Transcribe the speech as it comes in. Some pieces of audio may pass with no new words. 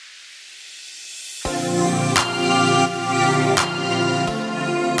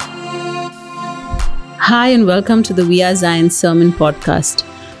Hi, and welcome to the We Are Zion Sermon Podcast.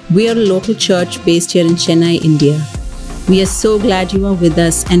 We are a local church based here in Chennai, India. We are so glad you are with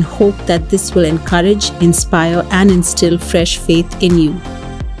us and hope that this will encourage, inspire, and instill fresh faith in you.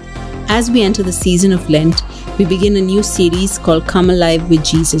 As we enter the season of Lent, we begin a new series called Come Alive with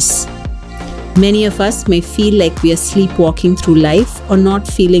Jesus. Many of us may feel like we are sleepwalking through life or not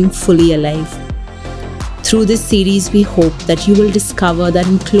feeling fully alive. Through this series, we hope that you will discover that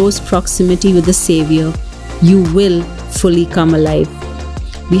in close proximity with the Savior, you will fully come alive.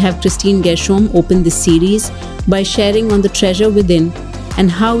 We have Christine Gershom open this series by sharing on the treasure within and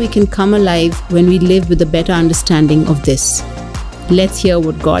how we can come alive when we live with a better understanding of this. Let's hear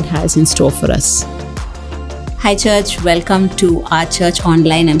what God has in store for us. Hi church, welcome to our church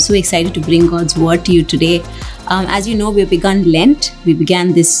online. I'm so excited to bring God's word to you today. As you know, we've begun Lent. We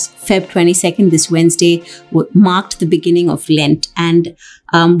began this Feb 22nd, this Wednesday, marked the beginning of Lent. And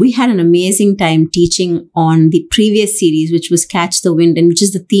we had an amazing time teaching on the previous series, which was Catch the Wind, and which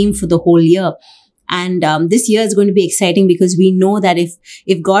is the theme for the whole year. And this year is going to be exciting because we know that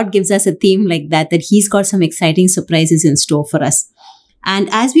if God gives us a theme like that He's got some exciting surprises in store for us. And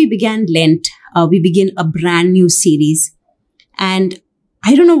as we began Lent, we begin a brand new series. And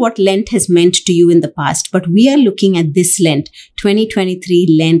I don't know what Lent has meant to you in the past, but we are looking at this Lent,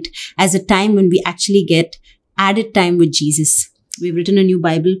 2023 Lent, as a time when we actually get added time with Jesus. We've written a new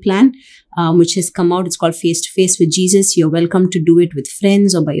Bible plan, which has come out. It's called Face to Face with Jesus. You're welcome to do it with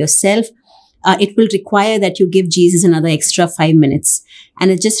friends or by yourself. It will require that you give Jesus another extra 5 minutes. And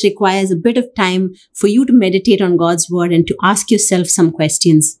it just requires a bit of time for you to meditate on God's word and to ask yourself some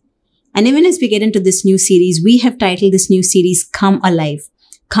questions. And even as we get into this new series, we have titled this new series, Come Alive.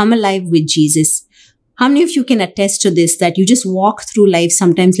 Come alive with Jesus. How many of you can attest to this, that you just walk through life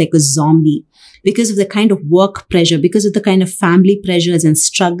sometimes like a zombie because of the kind of work pressure, because of the kind of family pressures and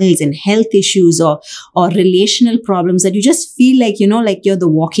struggles and health issues or relational problems, that you just feel like, like you're the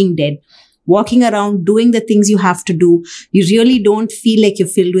walking dead, walking around doing the things you have to do. You really don't feel like you're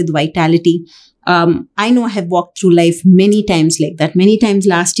filled with vitality. I know I have walked through life many times like that. Many times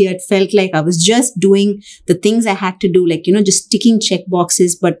last year, it felt like I was just doing the things I had to do, like, just ticking check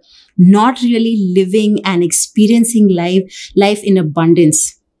boxes, but not really living and experiencing life in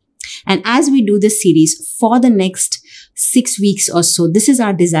abundance. And as we do this series for the next 6 weeks or so, this is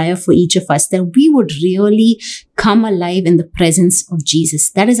our desire for each of us, that we would really come alive in the presence of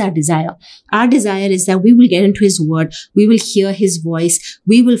Jesus. That is our desire. Our desire is that we will get into His word, we will hear His voice,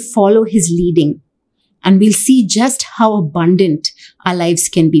 we will follow His leading, and we'll see just how abundant our lives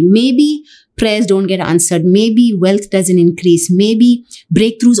can be. Maybe prayers don't get answered, maybe wealth doesn't increase, maybe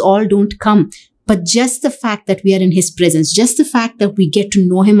breakthroughs all don't come, but just the fact that we are in His presence, just the fact that we get to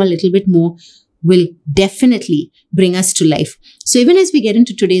know Him a little bit more, will definitely bring us to life. So even as we get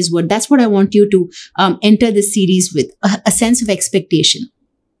into today's word, that's what I want you to enter the series with, a sense of expectation.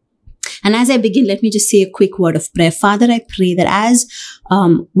 And as I begin, let me just say a quick word of prayer. Father, I pray that as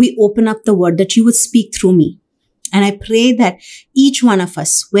we open up the word, that you would speak through me. And I pray that each one of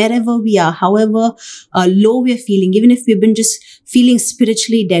us, wherever we are, however low we're feeling, even if we've been just feeling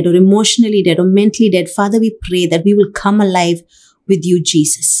spiritually dead or emotionally dead or mentally dead, Father, we pray that we will come alive with you,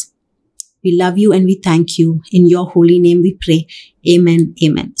 Jesus. We love you and we thank you. In your holy name we pray. Amen.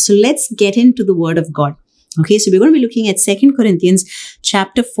 Amen. So let's get into the word of God. Okay, so we're going to be looking at 2 Corinthians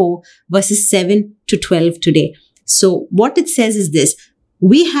chapter 4, verses 7 to 12 today. So what it says is this: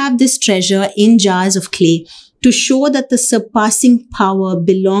 we have this treasure in jars of clay to show that the surpassing power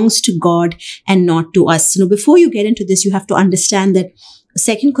belongs to God and not to us. So now, before you get into this, you have to understand that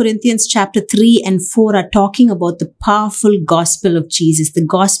 2 Corinthians chapter 3 and 4 are talking about the powerful gospel of Jesus, the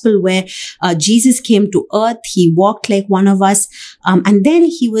gospel where Jesus came to earth, He walked like one of us, and then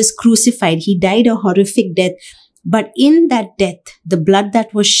He was crucified. He died a horrific death. But in that death, the blood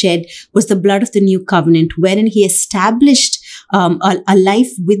that was shed was the blood of the new covenant, wherein He established a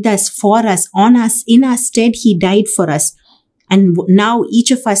life with us, for us, on us, in our stead. He died for us. And now each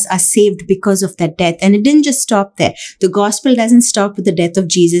of us are saved because of that death. And it didn't just stop there. The gospel doesn't stop with the death of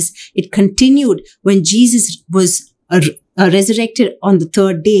Jesus. It continued when Jesus was resurrected on the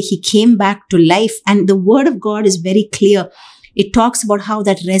third day. He came back to life. And the word of God is very clear. It talks about how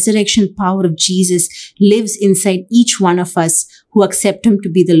that resurrection power of Jesus lives inside each one of us who accept Him to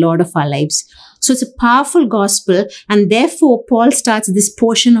be the Lord of our lives. So it's a powerful gospel. And therefore, Paul starts this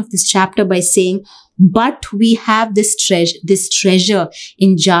portion of this chapter by saying, but we have this treasure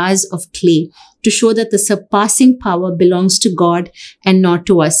in jars of clay to show that the surpassing power belongs to God and not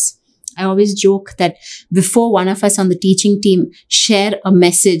to us. I always joke that before one of us on the teaching team share a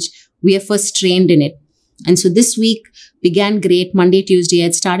message, we are first trained in it. And so this week began great. Monday, Tuesday, I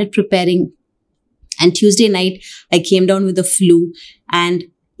had started preparing And Tuesday night, I came down with the flu, and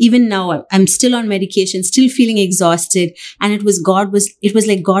even now I'm still on medication, still feeling exhausted. And it was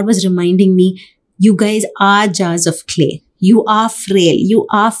like God was reminding me, you guys are jars of clay. You are frail. You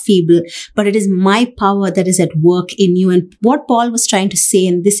are feeble, but it is my power that is at work in you. And what Paul was trying to say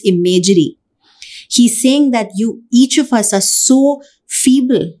in this imagery, he's saying that each of us are so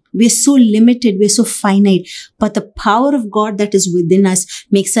feeble. We're so limited. We're so finite. But the power of God that is within us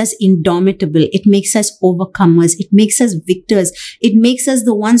makes us indomitable. It makes us overcomers. It makes us victors. It makes us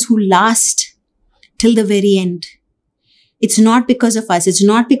the ones who last till the very end. It's not because of us. It's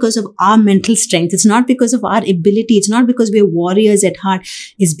not because of our mental strength. It's not because of our ability. It's not because we're warriors at heart.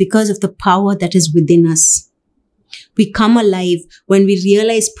 It's because of the power that is within us. We come alive when we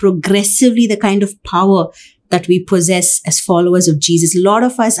realize progressively the kind of power that we possess as followers of Jesus. A lot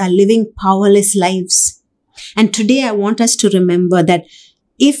of us are living powerless lives. And today I want us to remember that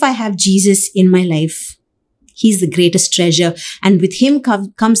if I have Jesus in my life, He's the greatest treasure. And with Him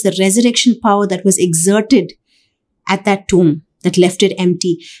comes the resurrection power that was exerted at that tomb that left it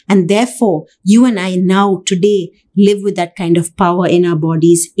empty. And therefore, you and I now today live with that kind of power in our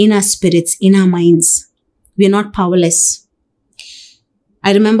bodies, in our spirits, in our minds. We are not powerless.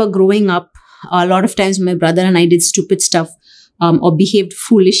 I remember growing up, a lot of times my brother and I did stupid stuff or behaved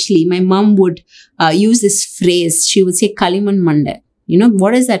foolishly. My mom would use this phrase. She would say, Kaliman Mande. You know,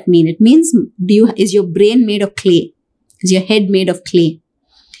 what does that mean? It means, is your brain made of clay? Is your head made of clay?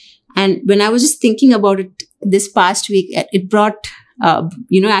 And when I was just thinking about it this past week, it brought,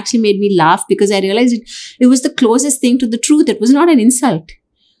 actually made me laugh, because I realized it was the closest thing to the truth. It was not an insult.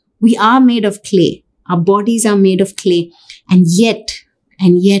 We are made of clay. Our bodies are made of clay. And yet,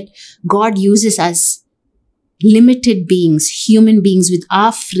 God uses us, limited beings, human beings with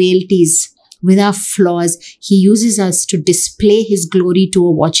our frailties, with our flaws. He uses us to display His glory to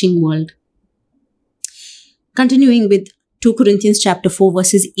a watching world. Continuing with 2 Corinthians chapter 4,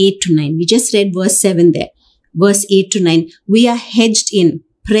 verses 8 to 9. We just read verse 7 there. Verse 8 to 9. We are hedged in,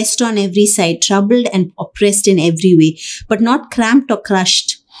 pressed on every side, troubled and oppressed in every way, but not cramped or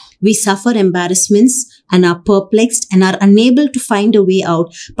crushed. We suffer embarrassments and are perplexed and are unable to find a way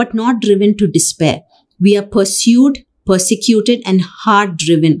out, but not driven to despair. We are pursued, persecuted, and hard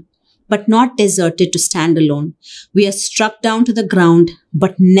driven, but not deserted to stand alone. We are struck down to the ground,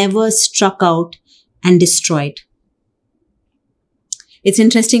 but never struck out and destroyed. It's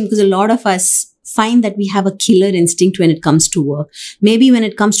interesting because a lot of us find that we have a killer instinct when it comes to work. Maybe when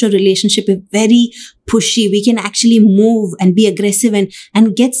it comes to a relationship, we're very pushy. We can actually move and be aggressive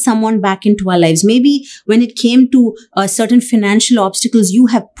and get someone back into our lives. Maybe when it came to certain financial obstacles, you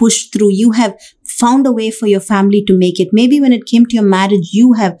have pushed through. You have found a way for your family to make it. Maybe when it came to your marriage,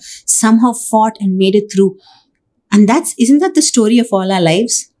 you have somehow fought and made it through. And isn't that the story of all our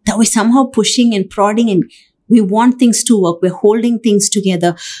lives? That we're somehow pushing and prodding and we want things to work. We're holding things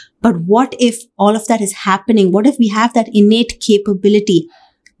together. But what if all of that is happening? What if we have that innate capability,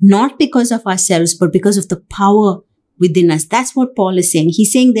 not because of ourselves, but because of the power within us? That's what Paul is saying.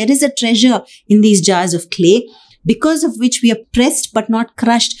 He's saying there is a treasure in these jars of clay, because of which we are pressed but not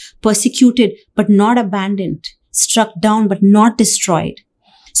crushed, persecuted but not abandoned, struck down but not destroyed.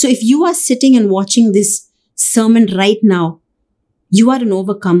 So if you are sitting and watching this sermon right now, you are an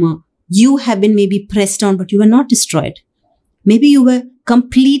overcomer. You have been maybe pressed down, but you were not destroyed. Maybe you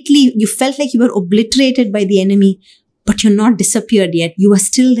felt like you were obliterated by the enemy, but you're not disappeared yet. You are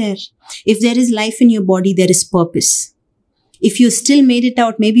still there. If there is life in your body, there is purpose. If you still made it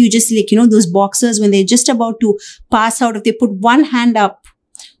out, maybe you just those boxers, when they're just about to pass out, if they put one hand up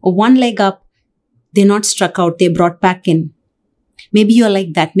or one leg up, they're not struck out, they're brought back in. Maybe you're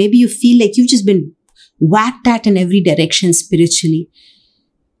like that. Maybe you feel like you've just been whacked at in every direction spiritually.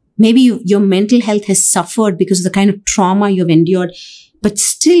 Maybe your mental health has suffered because of the kind of trauma you've endured, but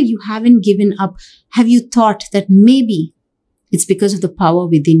still you haven't given up. Have you thought that maybe it's because of the power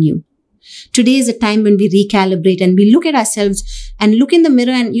within you? Today is a time when we recalibrate and we look at ourselves and look in the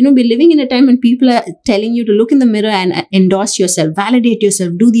mirror, and we're living in a time when people are telling you to look in the mirror and endorse yourself, validate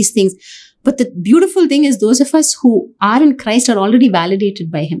yourself, do these things. But the beautiful thing is those of us who are in Christ are already validated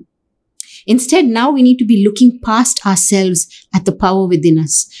by Him. Instead, now we need to be looking past ourselves at the power within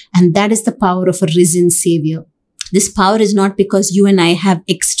us. And that is the power of a risen Savior. This power is not because you and I have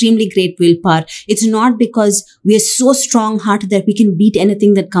extremely great willpower. It's not because we are so strong-hearted that we can beat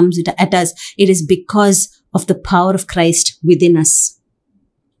anything that comes at us. It is because of the power of Christ within us.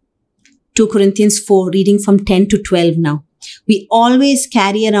 2 Corinthians 4, reading from 10 to 12 now. We always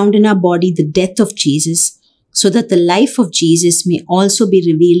carry around in our body the death of Jesus, so that the life of Jesus may also be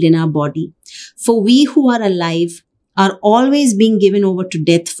revealed in our body. For we who are alive are always being given over to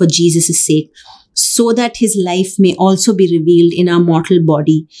death for Jesus' sake, so that his life may also be revealed in our mortal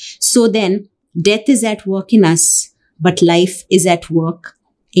body. So then, death is at work in us, but life is at work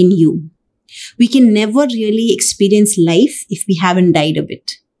in you. We can never really experience life if we haven't died a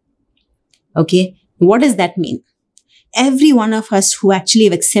bit. Okay? What does that mean? Every one of us who actually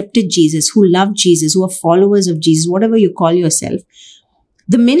have accepted Jesus, who love Jesus, who are followers of Jesus, whatever you call yourself,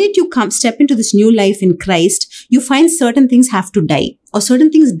 the minute you step into this new life in Christ, you find certain things have to die, or certain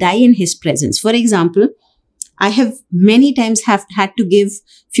things die in his presence. For example, I have many times had to give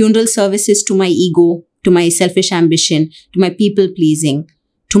funeral services to my ego, to my selfish ambition, to my people pleasing,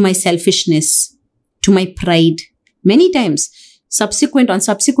 to my selfishness, to my pride. Many times, on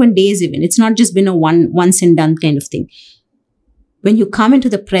subsequent days even. It's not just been a once and done kind of thing. When you come into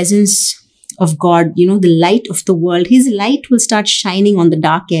the presence of God, the light of the world, his light will start shining on the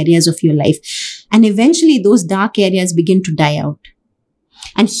dark areas of your life. And eventually those dark areas begin to die out.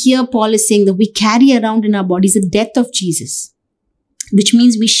 And here Paul is saying that we carry around in our bodies the death of Jesus, which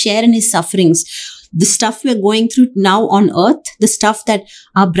means we share in his sufferings. The stuff we're going through now on earth, the stuff that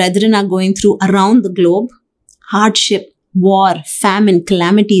our brethren are going through around the globe, hardship, war, famine,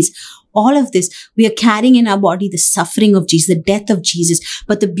 calamities, all of this, we are carrying in our body the suffering of Jesus, the death of Jesus.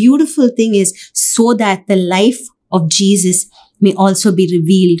 But the beautiful thing is, so that the life of Jesus may also be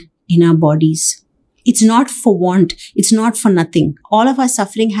revealed in our bodies. It's not for want. It's not for nothing. All of our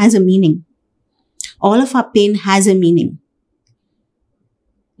suffering has a meaning. All of our pain has a meaning.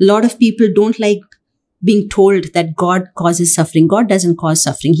 A lot of people don't like being told that God causes suffering. God doesn't cause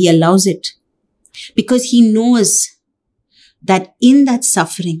suffering. He allows it because he knows that in that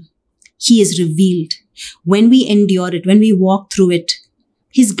suffering, he is revealed. When we endure it, when we walk through it,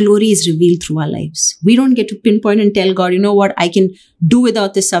 his glory is revealed through our lives. We don't get to pinpoint and tell God, you know what, I can do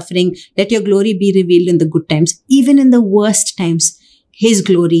without this suffering. Let your glory be revealed in the good times. Even in the worst times, his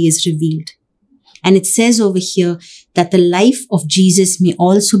glory is revealed. And it says over here that the life of Jesus may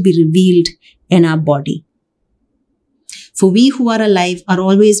also be revealed in our body. For we who are alive are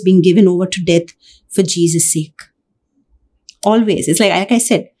always being given over to death for Jesus' sake. Always. It's like I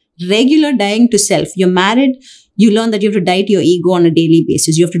said, regular dying to self. You're married, you learn that you have to die to your ego on a daily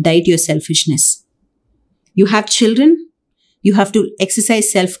basis. You have to die to your selfishness. You have children, you have to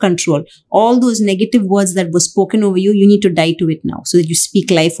exercise self-control. All those negative words that were spoken over you, you need to die to it now so that you speak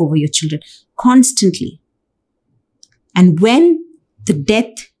life over your children constantly. And when the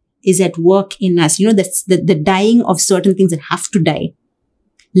death is at work in us, that's the dying of certain things that have to die.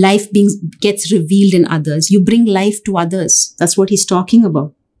 Life gets revealed in others. You bring life to others. That's what he's talking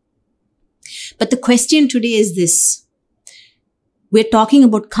about. But the question today is this. We're talking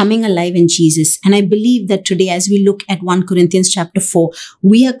about coming alive in Jesus. And I believe that today, as we look at 1 Corinthians chapter 4,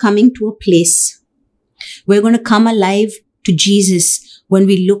 we are coming to a place we're going to come alive to Jesus when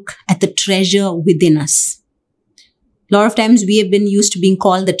we look at the treasure within us. A lot of times we have been used to being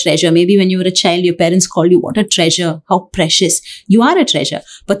called the treasure. Maybe when you were a child, your parents called you, what a treasure, how precious. You are a treasure,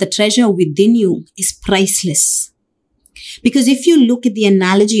 but the treasure within you is priceless. Because if you look at the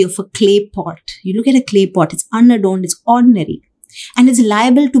analogy of a clay pot, you look at a clay pot, it's unadorned, it's ordinary, and it's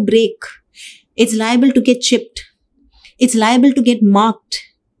liable to break. It's liable to get chipped. It's liable to get marked.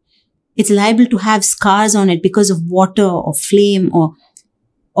 It's liable to have scars on it because of water or flame or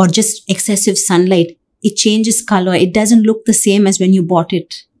just excessive sunlight. It changes color. It doesn't look the same as when you bought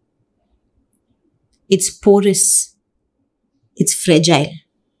it. It's porous. It's fragile.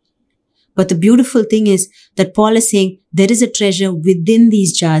 But the beautiful thing is that Paul is saying there is a treasure within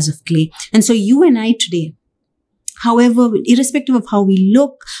these jars of clay. And so you and I today, however, irrespective of how we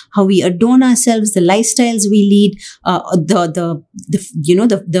look, how we adorn ourselves, the lifestyles we lead, the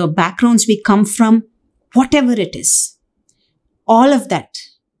backgrounds we come from, whatever it is, all of that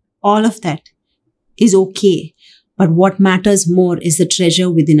is okay. But what matters more is the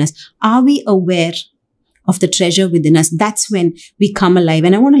treasure within us. Are we aware of the treasure within us? That's when we come alive.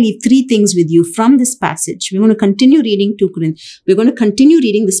 And I want to leave 3 things with you from this passage. We're going to continue reading 2 Corinthians. We're going to continue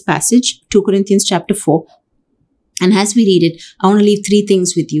reading this passage, 2 Corinthians chapter 4. And as we read it, I want to leave 3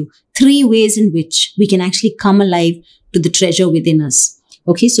 things with you. 3 ways in which we can actually come alive to the treasure within us.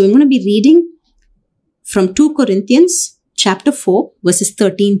 Okay, so I'm going to be reading from 2 Corinthians chapter 4, verses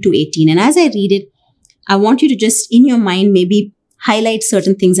 13 to 18. And as I read it, I want you to just, in your mind, maybe highlight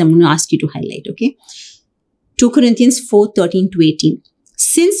certain things I'm going to ask you to highlight, okay? 2 Corinthians 4, 13 to 18.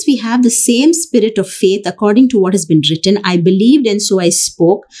 Since we have the same spirit of faith according to what has been written, I believed and so I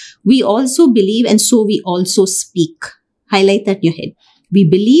spoke. We also believe and so we also speak. Highlight that in your head. We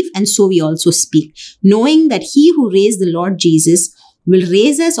believe and so we also speak, knowing that he who raised the Lord Jesus will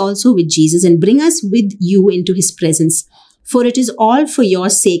raise us also with Jesus and bring us with you into his presence. For it is all for your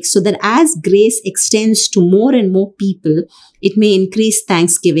sake, so that as grace extends to more and more people, it may increase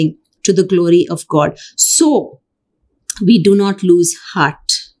thanksgiving to the glory of God. So, we do not lose heart.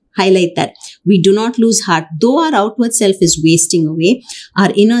 Highlight that. We do not lose heart. Though our outward self is wasting away,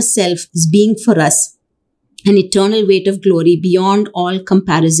 our inner self is being for us an eternal weight of glory beyond all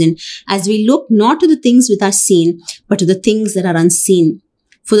comparison, as we look not to the things which are seen, but to the things that are unseen.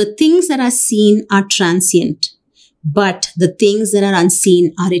 For the things that are seen are transient, but the things that are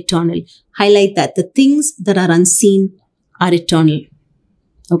unseen are eternal. Highlight that. The things that are unseen are eternal.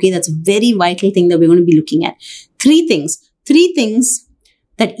 Okay, that's a very vital thing that we're going to be looking at. Three things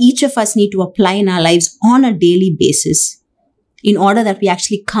that each of us need to apply in our lives on a daily basis in order that we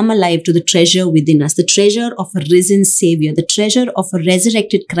actually come alive to the treasure within us, the treasure of a risen Savior, the treasure of a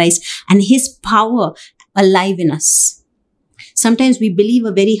resurrected Christ and His power alive in us. Sometimes we believe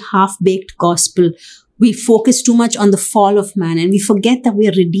a very half-baked gospel. We focus too much on the fall of man and we forget that we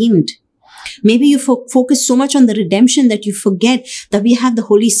are redeemed. Maybe you focus so much on the redemption that you forget that we have the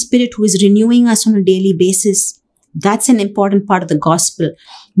Holy Spirit who is renewing us on a daily basis. That's an important part of the gospel.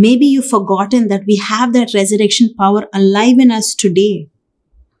 Maybe you've forgotten that we have that resurrection power alive in us today.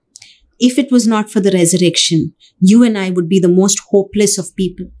 If it was not for the resurrection, you and I would be the most hopeless of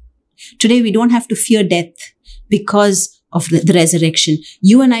people. Today, we don't have to fear death because of the resurrection.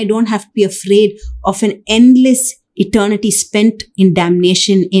 You and I don't have to be afraid of an endless eternity spent in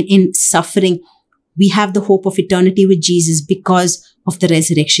damnation, in suffering. We have the hope of eternity with Jesus because of the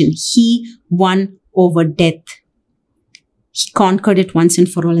resurrection. He won over death. He conquered it once and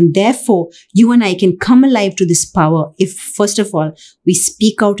for all. And therefore, you and I can come alive to this power if, first of all, we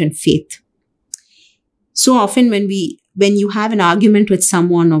speak out in faith. So often when you have an argument with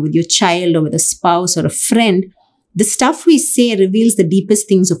someone or with your child or with a spouse or a friend, the stuff we say reveals the deepest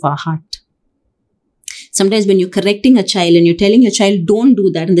things of our heart. Sometimes when you're correcting a child and you're telling your child, don't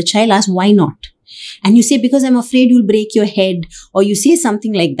do that, and the child asks, why not? And you say, because I'm afraid you'll break your head, or you say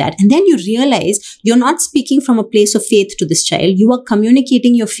something like that. And then you realize you're not speaking from a place of faith to this child. You are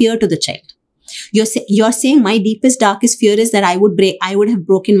communicating your fear to the child. You're saying my deepest, darkest fear is that I would have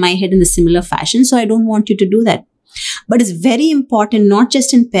broken my head in a similar fashion. So I don't want you to do that. But it's very important, not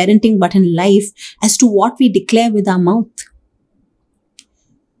just in parenting, but in life, as to what we declare with our mouth.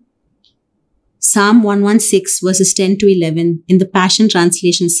 Psalm 116 verses 10 to 11 in the Passion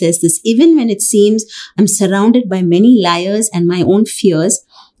Translation says this: even when it seems I'm surrounded by many liars and my own fears,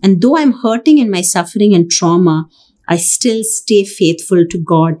 and though I'm hurting in my suffering and trauma, I still stay faithful to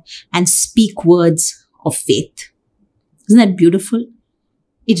God and speak words of faith. Isn't that beautiful?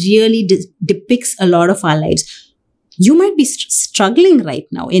 It really depicts a lot of our lives. You might be struggling right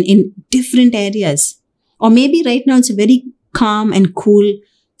now in different areas. Or maybe right now it's a very calm and cool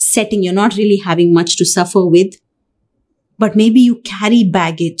setting. You're not really having much to suffer with. But maybe you carry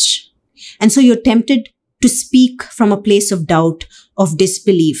baggage. And so you're tempted to speak from a place of doubt, of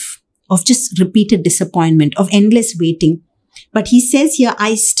disbelief, of just repeated disappointment, of endless waiting. But he says here,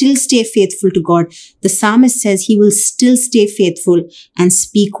 I still stay faithful to God. The psalmist says he will still stay faithful and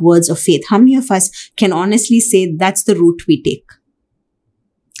speak words of faith. How many of us can honestly say that's the route we take?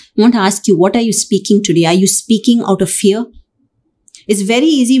 I want to ask you, what are you speaking today? Are you speaking out of fear? It's very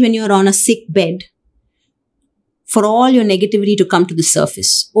easy when you're on a sick bed for all your negativity to come to the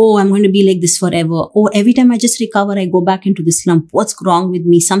surface. Oh, I'm going to be like this forever. Oh, every time I just recover, I go back into the slump. What's wrong with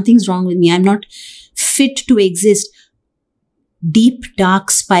me? Something's wrong with me. I'm not fit to exist. Deep, dark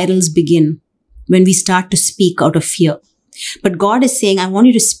spirals begin when we start to speak out of fear. But God is saying, I want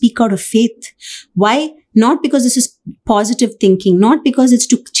you to speak out of faith. Why? Not because this is positive thinking, not because it's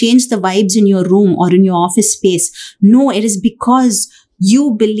to change the vibes in your room or in your office space. No, it is because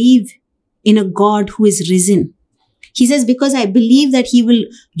you believe in a God who is risen. He says, because I believe that He will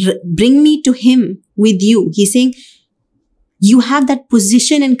bring me to Him with you. He's saying, you have that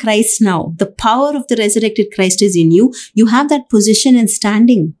position in Christ now. The power of the resurrected Christ is in you. You have that position and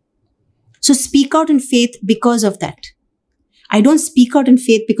standing. So speak out in faith because of that. I don't speak out in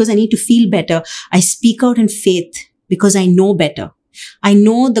faith because I need to feel better. I speak out in faith because I know better. I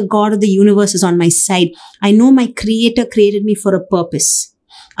know the God of the universe is on my side. I know my Creator created me for a purpose.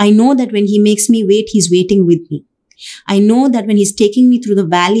 I know that when He makes me wait, He's waiting with me. I know that when He's taking me through the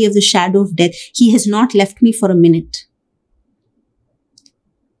valley of the shadow of death, He has not left me for a minute.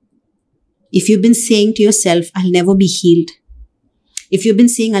 If you've been saying to yourself, I'll never be healed. If you've been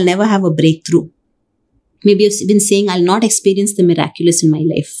saying, I'll never have a breakthrough. Maybe you've been saying, I'll not experience the miraculous in my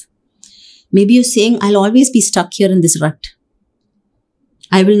life. Maybe you're saying, I'll always be stuck here in this rut.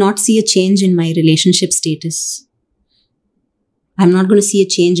 I will not see a change in my relationship status. I'm not going to see a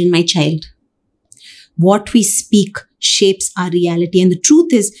change in my child. What we speak shapes our reality. And the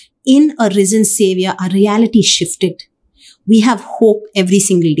truth is, in a risen Savior, our reality shifted. We have hope every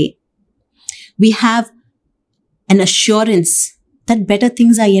single day. We have an assurance that better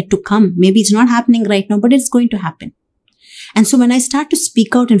things are yet to come. Maybe it's not happening right now, but it's going to happen. And so when I start to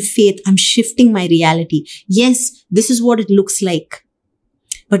speak out in faith, I'm shifting my reality. Yes, this is what it looks like.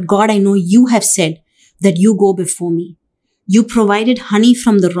 But God, I know you have said that you go before me. You provided honey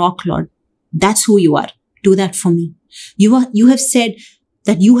from the rock, Lord. That's who you are. Do that for me. You have said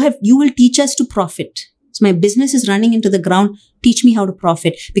that you will teach us to profit. So my business is running into the ground. Teach me how to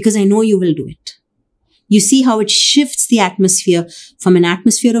profit, because I know you will do it. You see how it shifts the atmosphere from an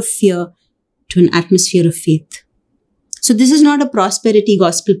atmosphere of fear to an atmosphere of faith. So this is not a prosperity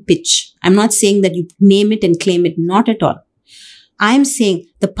gospel pitch. I'm not saying that you name it and claim it. Not at all. I'm saying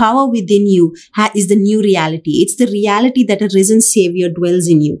the power within you is the new reality. It's the reality that a risen Savior dwells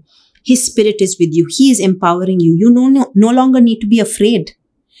in you. His Spirit is with you. He is empowering you. You no longer need to be afraid.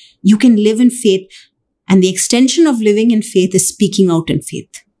 You can live in faith. And the extension of living in faith is speaking out in faith.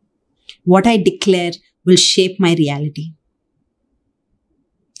 What I declare will shape my reality.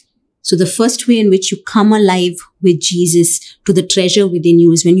 So the first way in which you come alive with Jesus to the treasure within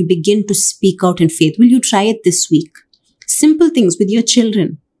you is when you begin to speak out in faith. Will you try it this week? Simple things with your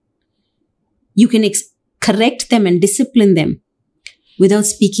children. You can correct them and discipline them without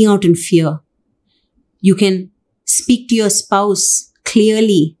speaking out in fear. You can speak to your spouse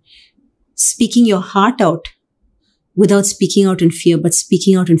clearly, speaking your heart out without speaking out in fear, but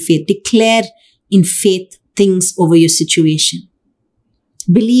speaking out in faith. Declare in faith things over your situation.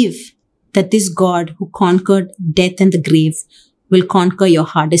 Believe that this God who conquered death and the grave will conquer your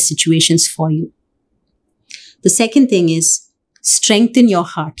hardest situations for you. The second thing is strengthen your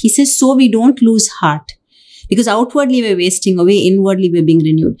heart. He says, so we don't lose heart, because outwardly we're wasting away, inwardly we're being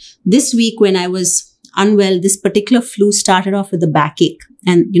renewed. This week when I was unwell, this particular flu started off with a backache,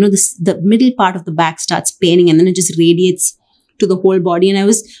 and the middle part of the back starts paining, and then it just radiates to the whole body.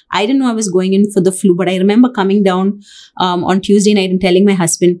 And I didn't know I was going in for the flu, but I remember coming down on Tuesday night and telling my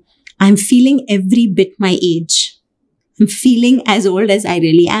husband, I'm feeling every bit my age. I'm feeling as old as I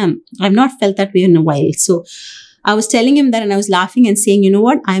really am. I've not felt that way in a while. So I was telling him that, and I was laughing and saying, you know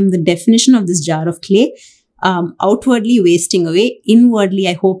what? I'm the definition of this jar of clay, outwardly wasting away. Inwardly,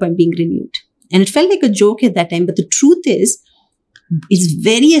 I hope I'm being renewed. And it felt like a joke at that time. But the truth is, it's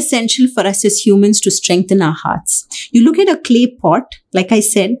very essential for us as humans to strengthen our hearts. You look at a clay pot, like I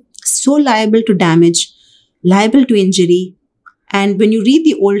said, so liable to damage, liable to injury. And when you read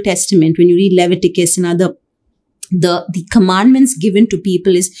the Old Testament, when you read Leviticus and other, the commandments given to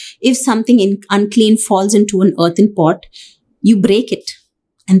people is, if something unclean falls into an earthen pot, you break it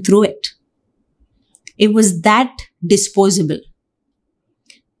and throw it. It was that disposable.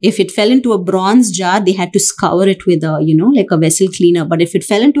 If it fell into a bronze jar, they had to scour it with like a vessel cleaner. But if it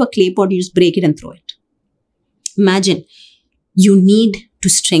fell into a clay pot, you just break it and throw it. Imagine, you need to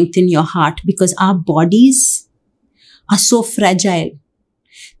strengthen your heart, because our bodies are so fragile.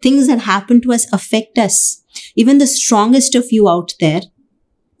 Things that happen to us affect us. Even the strongest of you out there,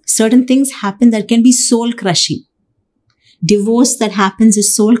 certain things happen that can be soul crushing. Divorce that happens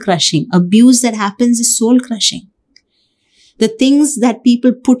is soul crushing. Abuse that happens is soul crushing. The things that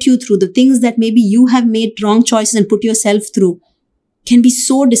people put you through, the things that maybe you have made wrong choices and put yourself through, can be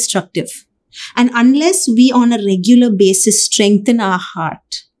so destructive. And unless we on a regular basis strengthen our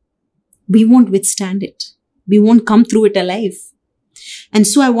heart, we won't withstand it. We won't come through it alive. And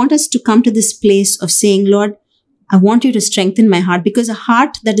so I want us to come to this place of saying, Lord, I want you to strengthen my heart, because a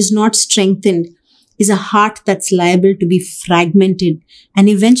heart that is not strengthened is a heart that's liable to be fragmented and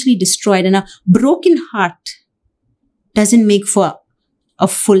eventually destroyed. And a broken heart doesn't make for a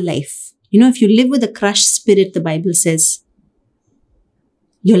full life. If you live with a crushed spirit, the Bible says,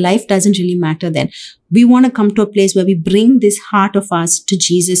 your life doesn't really matter then. We want to come to a place where we bring this heart of ours to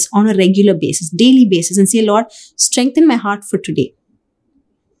Jesus on a regular basis, daily basis, and say, Lord, strengthen my heart for today.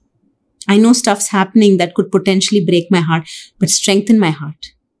 I know stuff's happening that could potentially break my heart, but strengthen my heart.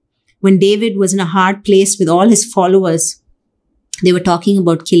 When David was in a hard place with all his followers, they were talking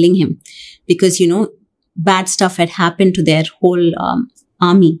about killing him because, bad stuff had happened to their whole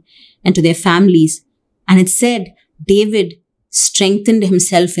army and to their families. And it said, David strengthened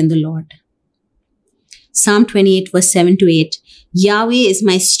himself in the Lord. Psalm 28 verse 7-8. Yahweh is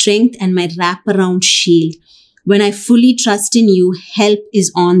my strength and my wraparound shield. When I fully trust in you, help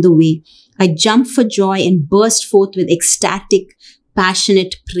is on the way. I jump for joy and burst forth with ecstatic,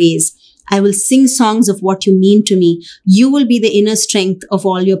 passionate praise. I will sing songs of what you mean to me. You will be the inner strength of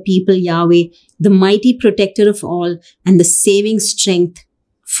all your people, Yahweh, the mighty protector of all and the saving strength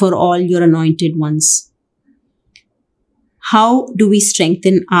for all your anointed ones. how do we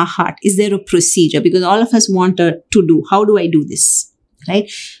strengthen our heart? Is there a procedure? Because all of us want to do. How do I do this?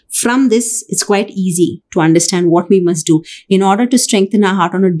 Right? From this, it's quite easy to understand what we must do. In order to strengthen our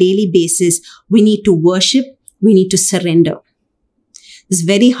heart on a daily basis, we need to worship. We need to surrender. It's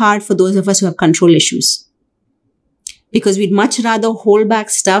very hard for those of us who have control issues, because we'd much rather hold back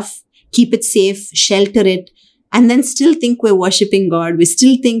stuff, keep it safe, shelter it, and then still think we're worshiping God. We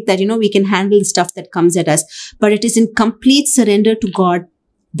still think that, we can handle the stuff that comes at us. But it is in complete surrender to God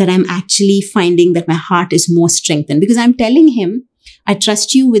that I'm actually finding that my heart is more strengthened, because I'm telling Him, I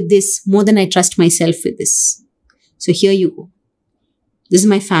trust you with this more than I trust myself with this. So here you go. This is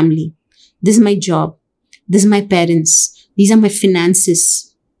my family. This is my job. This is my parents. These are my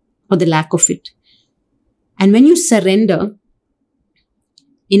finances, or the lack of it. And when you surrender,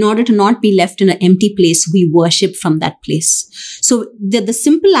 in order to not be left in an empty place, we worship from that place. So the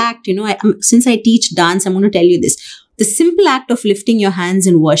simple act, since I teach dance, I'm going to tell you this. The simple act of lifting your hands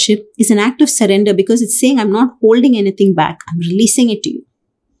in worship is an act of surrender, because it's saying, I'm not holding anything back. I'm releasing it to you.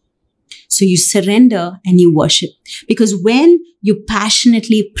 So you surrender and you worship. Because when you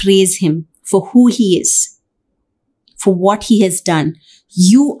passionately praise Him for who He is, for what He has done,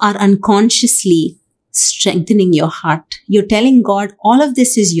 you are unconsciously strengthening your heart. You're telling God, all of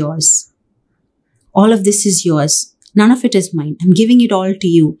this is yours. All of this is yours. None of it is mine. I'm giving it all to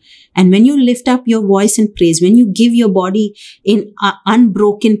you. And when you lift up your voice in praise, when you give your body in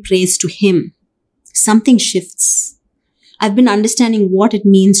unbroken praise to Him, something shifts. I've been understanding what it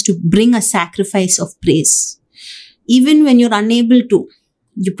means to bring a sacrifice of praise. Even when you're unable to,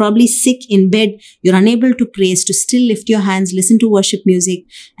 you're probably sick in bed, you're unable to praise, to still lift your hands, listen to worship music,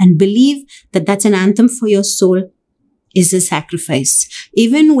 and believe that that's an anthem for your soul is a sacrifice.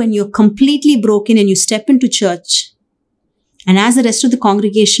 Even when you're completely broken and you step into church, and as the rest of the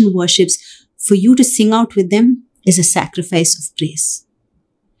congregation worships, for you to sing out with them is a sacrifice of praise.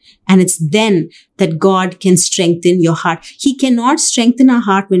 And it's then that God can strengthen your heart. He cannot strengthen our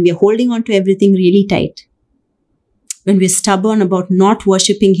heart when we're holding on to everything really tight, when we're stubborn about not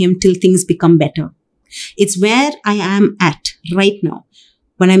worshiping Him till things become better. It's where I am at right now.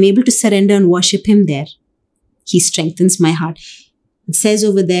 When I'm able to surrender and worship Him there, He strengthens my heart. It says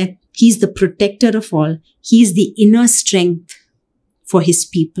over there, He's the protector of all. He is the inner strength for His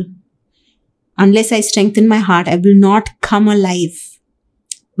people. Unless I strengthen my heart, I will not come alive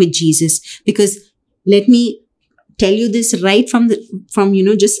with Jesus. Because let me tell you this right from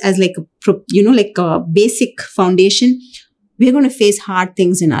just as like a basic foundation, we're going to face hard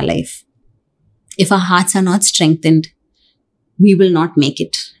things in our life. If our hearts are not strengthened, we will not make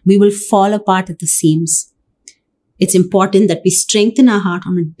it. We will fall apart at the seams. It's important that we strengthen our heart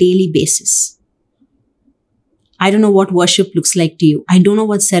on a daily basis. I don't know what worship looks like to you. I don't know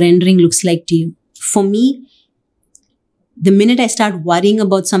what surrendering looks like to you. For me, the minute I start worrying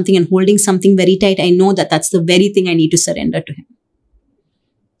about something and holding something very tight, I know that that's the very thing I need to surrender to Him.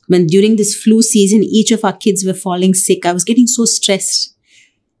 When during this flu season, each of our kids were falling sick, I was getting so stressed.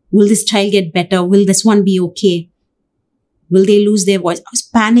 Will this child get better? Will this one be okay? Will they lose their voice? I was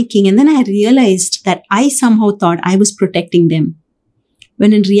panicking. And then I realized that I somehow thought I was protecting them,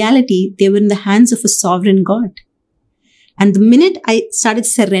 when in reality, they were in the hands of a sovereign God. And the minute I started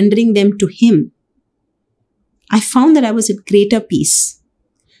surrendering them to Him, I found that I was at greater peace.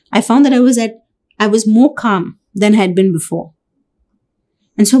 I found that I was more calm than I had been before.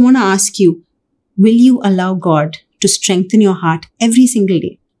 And so I want to ask you, will you allow God to strengthen your heart every single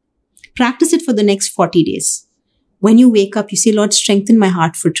day? Practice it for the next 40 days. When you wake up, you say, Lord, strengthen my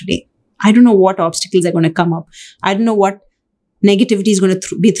heart for today. I don't know what obstacles are going to come up. I don't know what negativity is going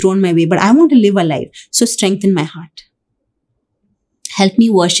to be thrown my way, but I want to live a life. So strengthen my heart. Help me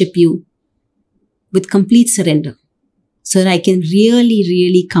worship you with complete surrender so that I can really,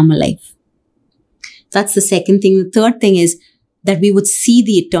 really come alive. That's the second thing. The third thing is that we would see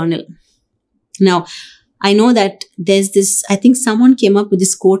the eternal. Now, I know that there's this, I think someone came up with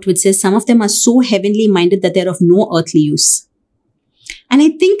this quote which says, some of them are so heavenly minded that they're of no earthly use. And I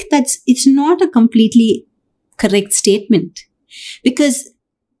think it's not a completely correct statement, because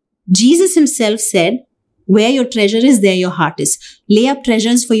Jesus Himself said, where your treasure is, there your heart is. Lay up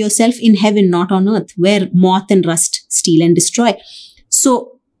treasures for yourself in heaven, not on earth, where moth and rust steal and destroy.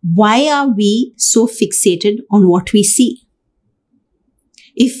 So why are we so fixated on what we see?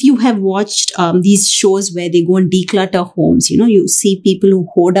 If you have watched these shows where they go and declutter homes, you see people who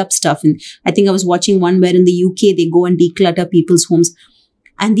hoard up stuff. And I think I was watching one where in the UK, they go and declutter people's homes.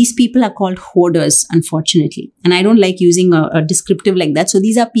 And these people are called hoarders, unfortunately. And I don't like using a descriptive like that. So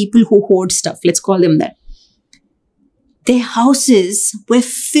these are people who hoard stuff. Let's call them that. Their houses were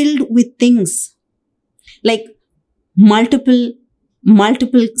filled with things. Like multiple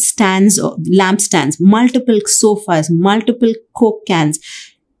stands or lampstands, multiple sofas, multiple Coke cans.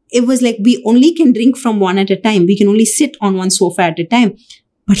 It was like we only can drink from one at a time. We can only sit on one sofa at a time.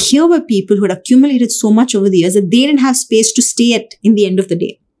 But here were people who had accumulated so much over the years that they didn't have space to stay at in the end of the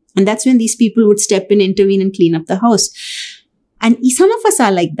day. And that's when these people would step in, intervene, and clean up the house. And some of us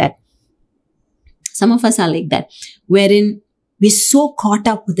are like that. Some of us are like that, wherein we're so caught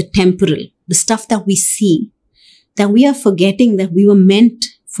up with the temporal, the stuff that we see, that we are forgetting that we were meant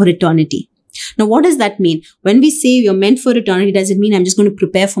for eternity. Now, what does that mean? When we say you're meant for eternity, does it mean I'm just going to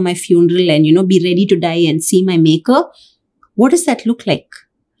prepare for my funeral and, be ready to die and see my maker? What does that look like?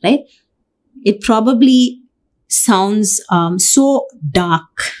 Right? It probably sounds so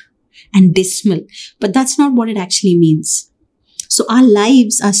dark and dismal, but that's not what it actually means. So our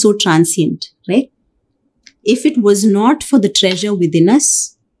lives are so transient, right? If it was not for the treasure within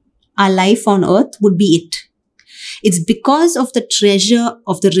us, our life on earth would be it. It's because of the treasure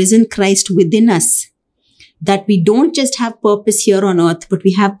of the risen Christ within us that we don't just have purpose here on earth, but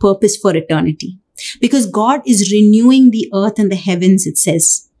we have purpose for eternity. Because God is renewing the earth and the heavens, it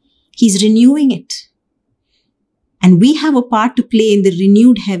says. He's renewing it. And we have a part to play in the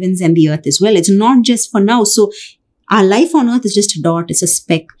renewed heavens and the earth as well. It's not just for now. So our life on earth is just a dot, it's a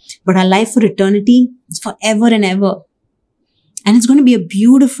speck. But our life for eternity is forever and ever. And it's going to be a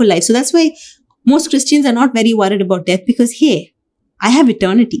beautiful life. So that's why most Christians are not very worried about death, because, hey, I have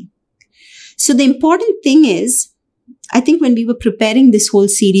eternity. So the important thing is, I think when we were preparing this whole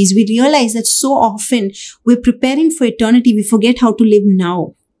series, we realized that so often we're preparing for eternity, we forget how to live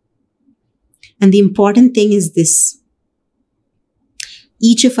now. And the important thing is this.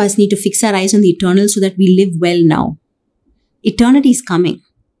 Each of us need to fix our eyes on the eternal so that we live well now. Eternity is coming.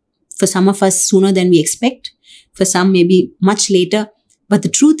 For some of us sooner than we expect. For some maybe much later. But the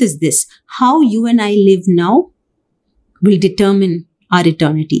truth is this. How you and I live now will determine our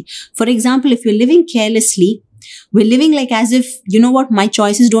eternity. For example, if you're living carelessly, we're living like as if, my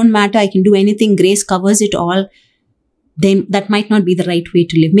choices don't matter. I can do anything. Grace covers it all. Then that might not be the right way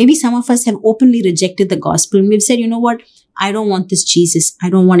to live. Maybe some of us have openly rejected the gospel and we've said, I don't want this Jesus. I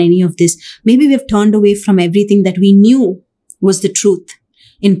don't want any of this. Maybe we've turned away from everything that we knew was the truth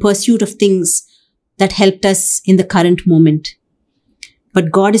in pursuit of things that helped us in the current moment.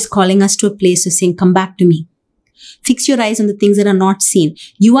 But God is calling us to a place of saying, come back to me. Fix your eyes on the things that are not seen.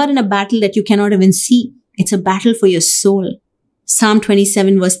 You are in a battle that you cannot even see. It's a battle for your soul. Psalm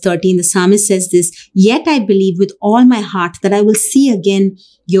 27 verse 13, the psalmist says this, yet I believe with all my heart that I will see again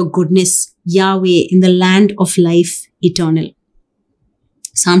your goodness, Yahweh, in the land of life eternal.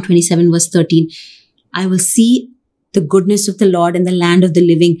 Psalm 27 verse 13, I will see the goodness of the Lord in the land of the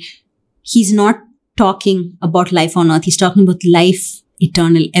living. He's not talking about life on earth. He's talking about life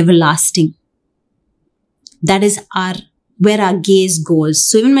eternal, everlasting. That is where our gaze goes.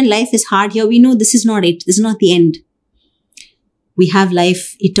 So even when life is hard here, we know this is not it. This is not the end. We have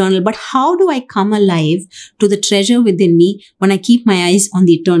life eternal. But how do I come alive to the treasure within me when I keep my eyes on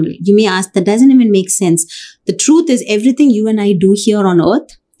the eternal? You may ask, that doesn't even make sense. The truth is, everything you and I do here on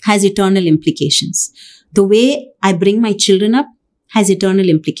earth has eternal implications. The way I bring my children up has eternal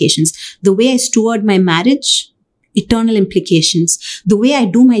implications. The way I steward my marriage, eternal implications. The way I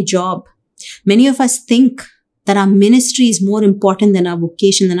do my job. Many of us think that our ministry is more important than our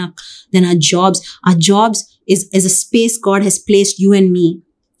vocation, than our jobs. Our jobs is a space God has placed you and me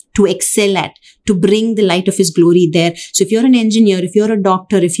to excel at, to bring the light of His glory there. So if you're an engineer, if you're a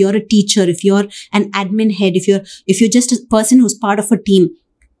doctor, if you're a teacher, if you're an admin head, if you're just a person who's part of a team,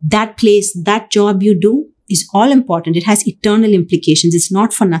 that place, that job you do is all important. It has eternal implications. It's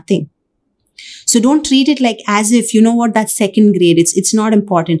not for nothing. So don't treat it like as if, that's second grade. It's not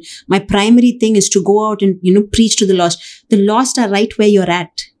important. My primary thing is to go out and, preach to the lost. The lost are right where you're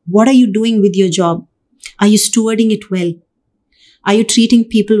at. What are you doing with your job? Are you stewarding it well? Are you treating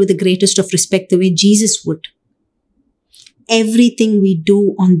people with the greatest of respect the way Jesus would? Everything we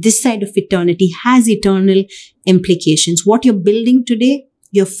do on this side of eternity has eternal implications. What you're building today,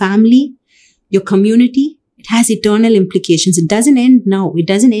 your family, your community, it has eternal implications. It doesn't end now. It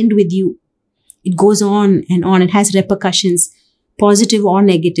doesn't end with you. It goes on and on. It has repercussions, positive or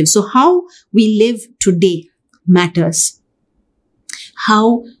negative. So how we live today matters.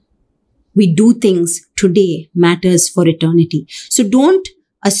 How we do things today matters for eternity. So don't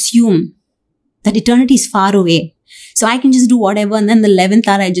assume that eternity is far away. So I can just do whatever. And then the 11th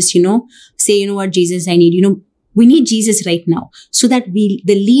hour, I just, say, what, Jesus, I need, we need Jesus right now. So that the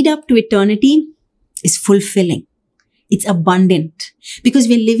lead up to eternity is fulfilling. It's abundant because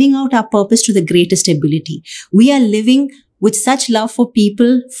we're living out our purpose to the greatest ability. We are living with such love for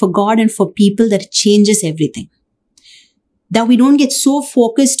people, for God and for people that it changes everything. that we don't get so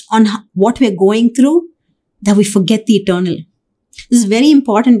focused on what we're going through that we forget the eternal. This is very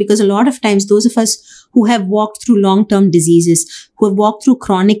important because a lot of times those of us who have walked through long-term diseases, who have walked through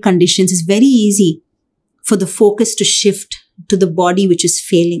chronic conditions, it's very easy for the focus to shift to the body which is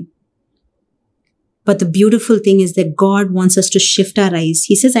failing. But the beautiful thing is that God wants us to shift our eyes.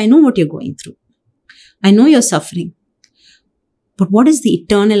 He says, I know what you're going through. I know you're suffering. But what is the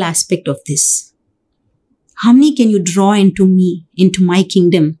eternal aspect of this? How many can you draw into me, into my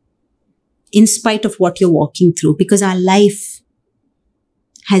kingdom, in spite of what you're walking through? Because our life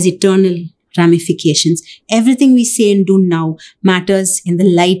has eternal ramifications. Everything we say and do now matters in the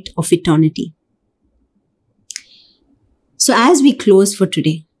light of eternity. So as we close for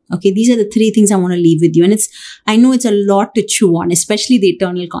today, okay, these are the 3 things I want to leave with you. And I know it's a lot to chew on, especially the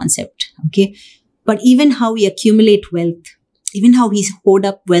eternal concept, okay? But even how we accumulate wealth, even how we hoard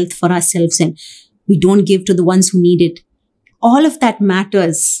up wealth for ourselves and we don't give to the ones who need it, all of that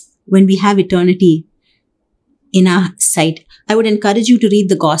matters when we have eternity in our sight. I would encourage you to read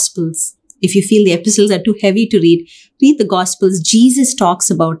the Gospels. If you feel the epistles are too heavy to read the Gospels. Jesus talks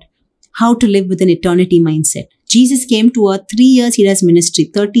about how to live with an eternity mindset. Jesus came to earth, 3 years he does ministry,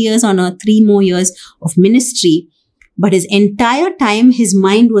 30 years on earth, 3 more years of ministry. But his entire time, his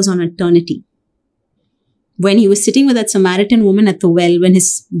mind was on eternity. When he was sitting with that Samaritan woman at the well, when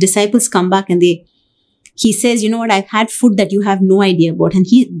his disciples come back and he says, you know what, I've had food that you have no idea about. And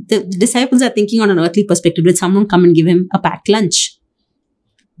the disciples are thinking on an earthly perspective, did someone come and give him a packed lunch?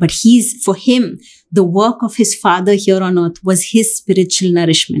 But for him, the work of his Father here on earth was his spiritual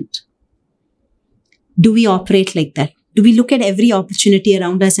nourishment. Do we operate like that? Do we look at every opportunity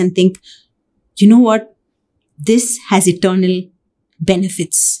around us and think, you know what? This has eternal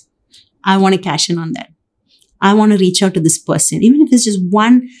benefits. I want to cash in on that. I want to reach out to this person. Even if it's just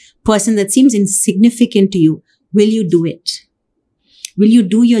one person that seems insignificant to you, will you do it? Will you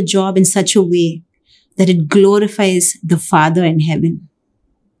do your job in such a way that it glorifies the Father in heaven?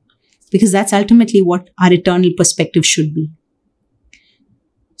 Because that's ultimately what our eternal perspective should be.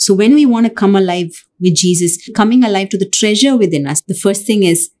 So when we want to come alive with Jesus, coming alive to the treasure within us, the first thing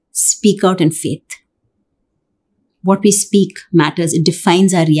is speak out in faith. What we speak matters. It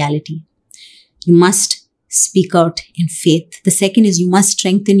defines our reality. You must speak out in faith. The second is you must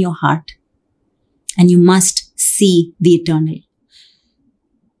strengthen your heart and you must see the eternal.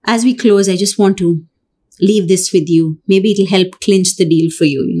 As we close, I just want to leave this with you. Maybe it'll help clinch the deal for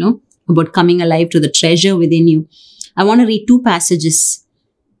you, about coming alive to the treasure within you. I want to read 2 passages.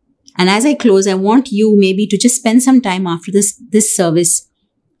 And as I close, I want you maybe to just spend some time after this service,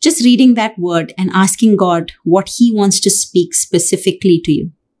 just reading that word and asking God what he wants to speak specifically to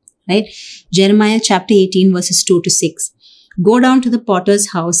you, right? Jeremiah chapter 18 verses 2-6. Go down to the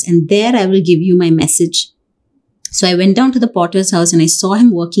potter's house and there I will give you my message. So I went down to the potter's house and I saw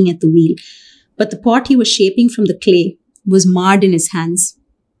him working at the wheel. But the pot he was shaping from the clay was marred in his hands.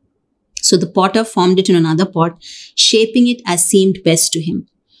 So the potter formed it in another pot, shaping it as seemed best to him.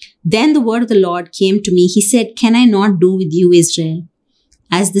 Then the word of the Lord came to me. He said, can I not do with you, Israel,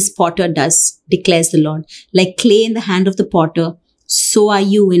 as this potter does, declares the Lord? Like clay in the hand of the potter, so are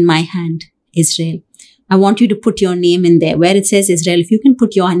you in my hand, Israel. I want you to put your name in there. Where it says Israel, if you can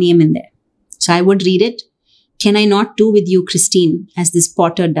put your name in there. So I would read it. Can I not do with you, Christine, as this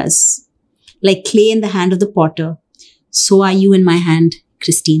potter does? Like clay in the hand of the potter, so are you in my hand,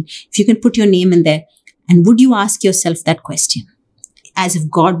 Christine. If you can put your name in there. And would you ask yourself that question? As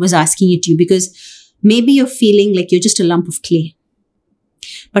if God was asking it to you, because maybe you're feeling like you're just a lump of clay.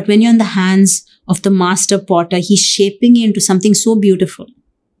 But when you're in the hands of the master potter, he's shaping you into something so beautiful.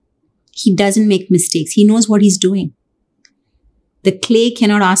 He doesn't make mistakes. He knows what he's doing. The clay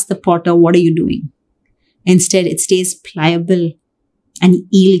cannot ask the potter, what are you doing? Instead, it stays pliable and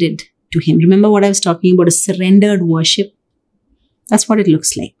yielded to him. Remember what I was talking about, a surrendered worship? That's what it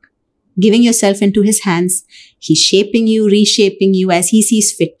looks like. Giving yourself into his hands. He's shaping you, reshaping you as he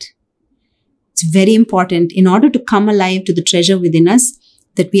sees fit. It's very important in order to come alive to the treasure within us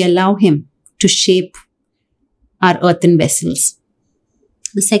that we allow him to shape our earthen vessels.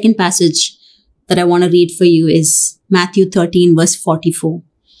 The second passage that I want to read for you is Matthew 13 verse 44.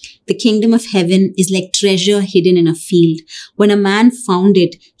 The kingdom of heaven is like treasure hidden in a field. When a man found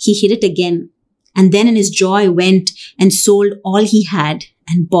it, he hid it again. And then in his joy went and sold all he had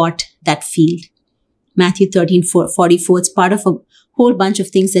and bought that field. Matthew 13:44. It's part of a whole bunch of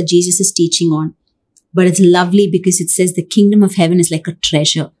things that Jesus is teaching on. But it's lovely because it says the kingdom of heaven is like a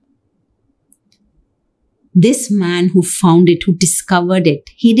treasure. This man who found it, who discovered it,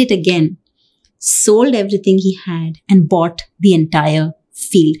 hid it again, sold everything he had and bought the entire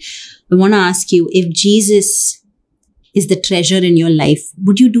field. I want to ask you, if Jesus is the treasure in your life,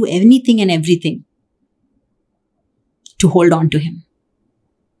 would you do anything and everything to hold on to him?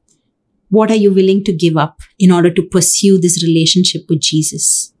 What are you willing to give up in order to pursue this relationship with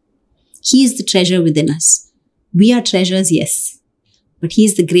Jesus? He is the treasure within us. We are treasures, yes, but he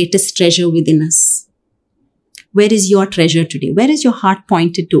is the greatest treasure within us. Where is your treasure today? Where is your heart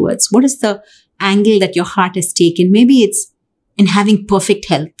pointed towards? What is the angle that your heart has taken? Maybe it's in having perfect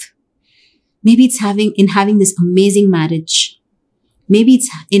health. Maybe it's in having this amazing marriage. Maybe it's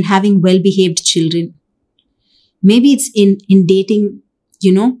in having well-behaved children. Maybe it's in dating,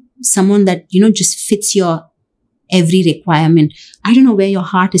 someone that, just fits your every requirement. I don't know where your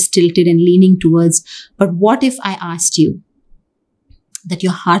heart is tilted and leaning towards, but what if I asked you that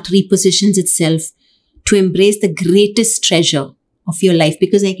your heart repositions itself to embrace the greatest treasure of your life?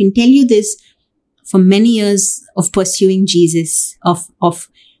 Because I can tell you this, for many years of pursuing Jesus, of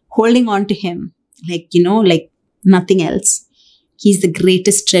holding on to him, like nothing else, he's the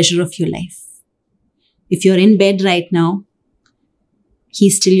greatest treasure of your life. If you're in bed right now,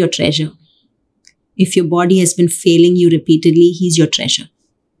 he's still your treasure. If your body has been failing you repeatedly, he's your treasure.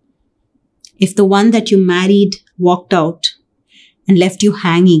 If the one that you married walked out and left you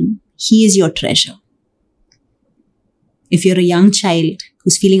hanging, he is your treasure. If you're a young child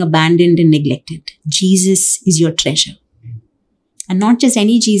who's feeling abandoned and neglected, Jesus is your treasure. And not just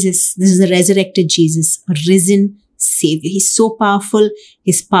any Jesus, this is the resurrected Jesus, a risen Savior. He's so powerful,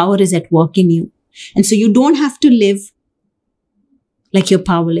 his power is at work in you. And so you don't have to live like you're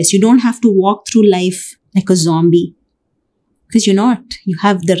powerless. You don't have to walk through life like a zombie, because you're not. You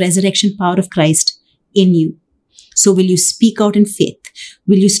have the resurrection power of Christ in you. So will you speak out in faith?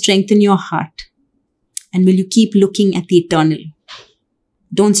 Will you strengthen your heart? And will you keep looking at the eternal?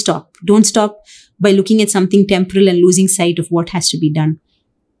 Don't stop. Don't stop by looking at something temporal and losing sight of what has to be done.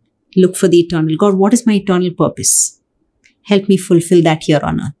 Look for the eternal. God, what is my eternal purpose? Help me fulfill that here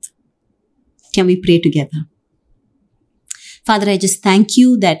on earth. Can we pray together? Father, I just thank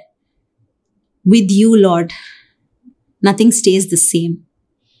you that with you, Lord, nothing stays the same.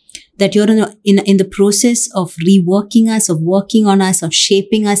 That you're in the process of reworking us, of working on us, of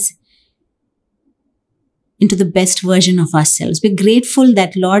shaping us into the best version of ourselves. We're grateful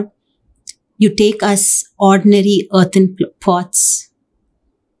that, Lord, you take us ordinary earthen pots,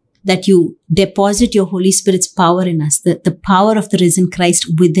 that you deposit your Holy Spirit's power in us, the power of the risen Christ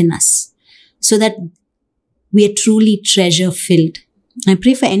within us, so that we are truly treasure-filled. I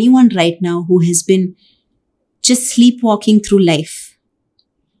pray for anyone right now who has been just sleepwalking through life,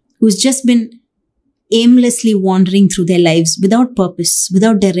 who's just been aimlessly wandering through their lives without purpose,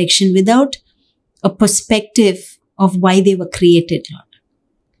 without direction, without a perspective of why they were created, Lord.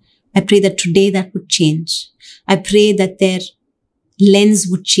 I pray that today that would change. I pray that their lens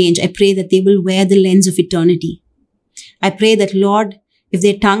would change. I pray that they will wear the lens of eternity. I pray that, Lord, if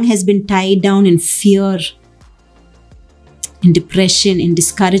their tongue has been tied down in fear, in depression, in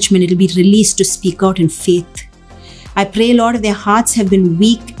discouragement, it'll be released to speak out in faith. I pray, Lord, if their hearts have been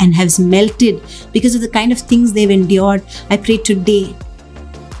weak and have melted because of the kind of things they've endured, I pray today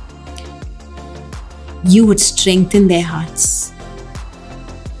you would strengthen their hearts,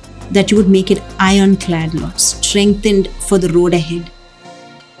 that you would make it ironclad, Lord, strengthened for the road ahead,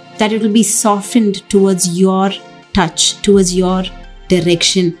 that it will be softened towards your touch, towards your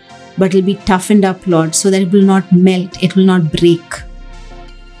direction, but it will be toughened up, Lord, so that it will not melt, it will not break.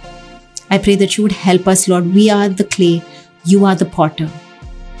 I pray that you would help us, Lord. We are the clay, you are the potter.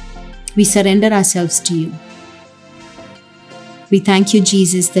 We surrender ourselves to you. We thank you,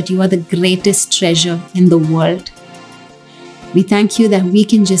 Jesus, that you are the greatest treasure in the world. We thank you that we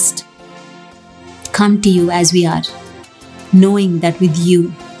can just come to you as we are, knowing that with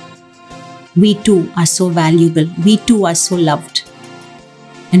you, we too are so valuable. We too are so loved.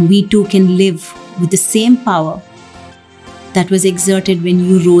 And we too can live with the same power that was exerted when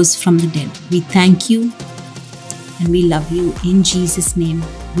you rose from the dead. We thank you and we love you. In Jesus' name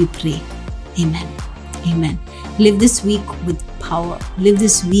we pray. Amen. Amen. Live this week with power. Live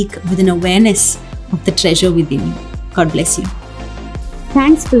this week with an awareness of the treasure within you. God bless you.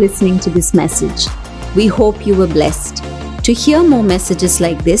 Thanks for listening to this message. We hope you were blessed. To hear more messages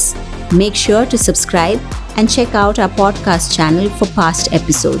like this, make sure to subscribe and check out our podcast channel for past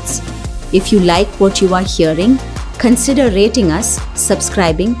episodes. If you like what you are hearing, consider rating us,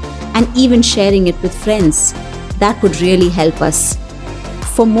 subscribing, and even sharing it with friends. That would really help us.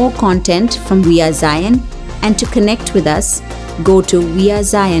 For more content from We Are Zion and to connect with us, go to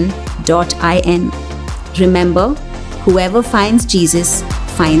wearezion.in. Remember, whoever finds Jesus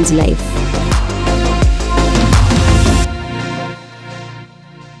finds life.